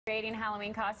Creating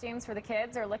Halloween costumes for the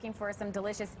kids or looking for some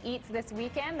delicious eats this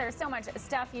weekend. There's so much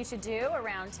stuff you should do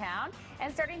around town.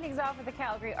 And starting things off with the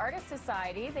Calgary Artists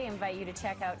Society, they invite you to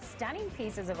check out stunning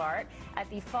pieces of art at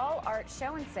the Fall Art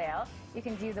Show and Sale. You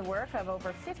can view the work of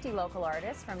over 50 local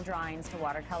artists, from drawings to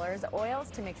watercolors, oils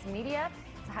to mixed media.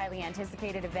 It's a highly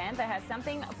anticipated event that has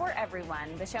something for everyone.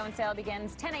 The show and sale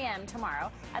begins 10 a.m.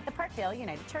 tomorrow at the Parkdale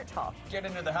United Church Hall. Get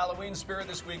into the Halloween spirit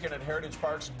this weekend at Heritage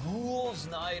Park's Ghouls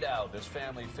Night Out. This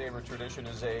family favorite tradition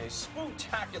is a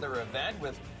spooktacular event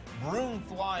with broom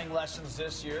flying lessons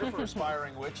this year for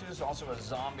aspiring witches, also a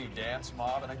zombie dance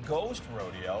mob, and a ghost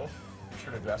rodeo. Be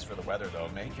sure to dress for the weather, though.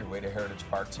 Make your way to Heritage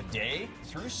Park today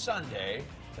through Sunday.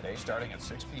 Today starting at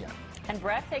 6 p.m. And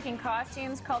breathtaking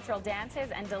costumes, cultural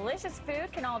dances, and delicious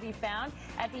food can all be found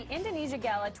at the Indonesia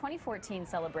Gala 2014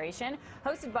 celebration,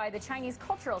 hosted by the Chinese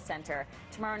Cultural Center.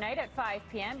 Tomorrow night at 5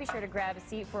 p.m., be sure to grab a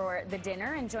seat for the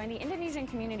dinner and join the Indonesian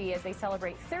community as they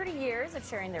celebrate 30 years of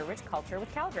sharing their rich culture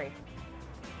with Calgary.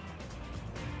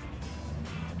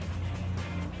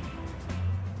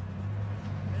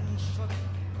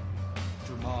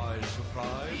 To my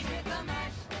surprise,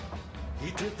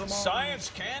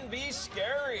 Science can be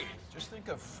scary. Just think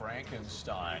of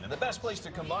Frankenstein. And the best place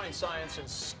to combine science and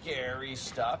scary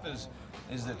stuff is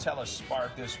the TELUS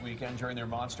Spark this weekend during their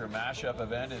Monster Mashup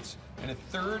event. It's in its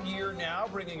third year now,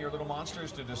 bringing your little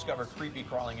monsters to discover creepy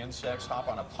crawling insects, hop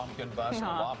on a pumpkin bus, and a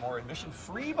lot more. Admission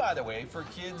free, by the way, for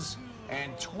kids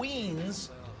and tweens.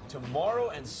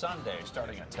 Tomorrow and Sunday,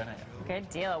 starting at 10 a.m. Good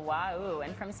deal. Wow.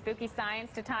 And from spooky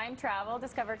science to time travel,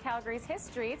 discover Calgary's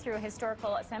history through a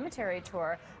historical cemetery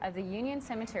tour of the Union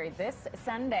Cemetery this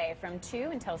Sunday from 2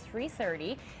 until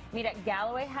 3:30. Meet at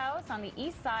Galloway House on the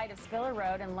east side of Spiller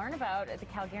Road and learn about the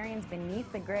Calgarians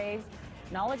beneath the graves.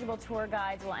 Knowledgeable tour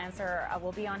guides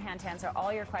will be on hand to answer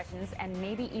all your questions and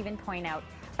maybe even point out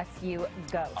a few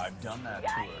ghosts. I've done that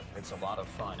tour. It's a lot of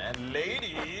fun. And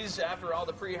ladies, after all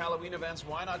the pre-Halloween events,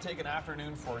 why not take an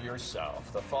afternoon for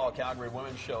yourself? The Fall Calgary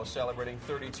Women's Show celebrating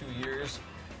 32 years.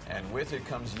 And with it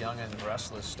comes young and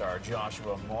restless star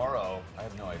Joshua Morrow. I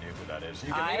have no idea who that is.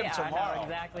 You can meet him tomorrow. I know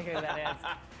exactly who that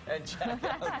is. And check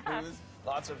out the booth.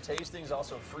 Lots of tastings,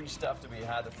 also free stuff to be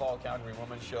had. The Fall Calgary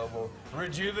Women's Show will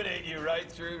rejuvenate you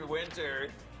right through winter.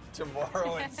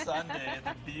 Tomorrow and Sunday at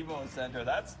the Bevo Center.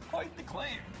 That's quite the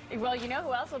claim. Well, you know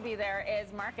who else will be there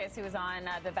is Marcus, who is on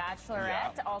The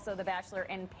Bachelorette, also The Bachelor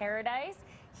in Paradise.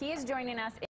 He is joining us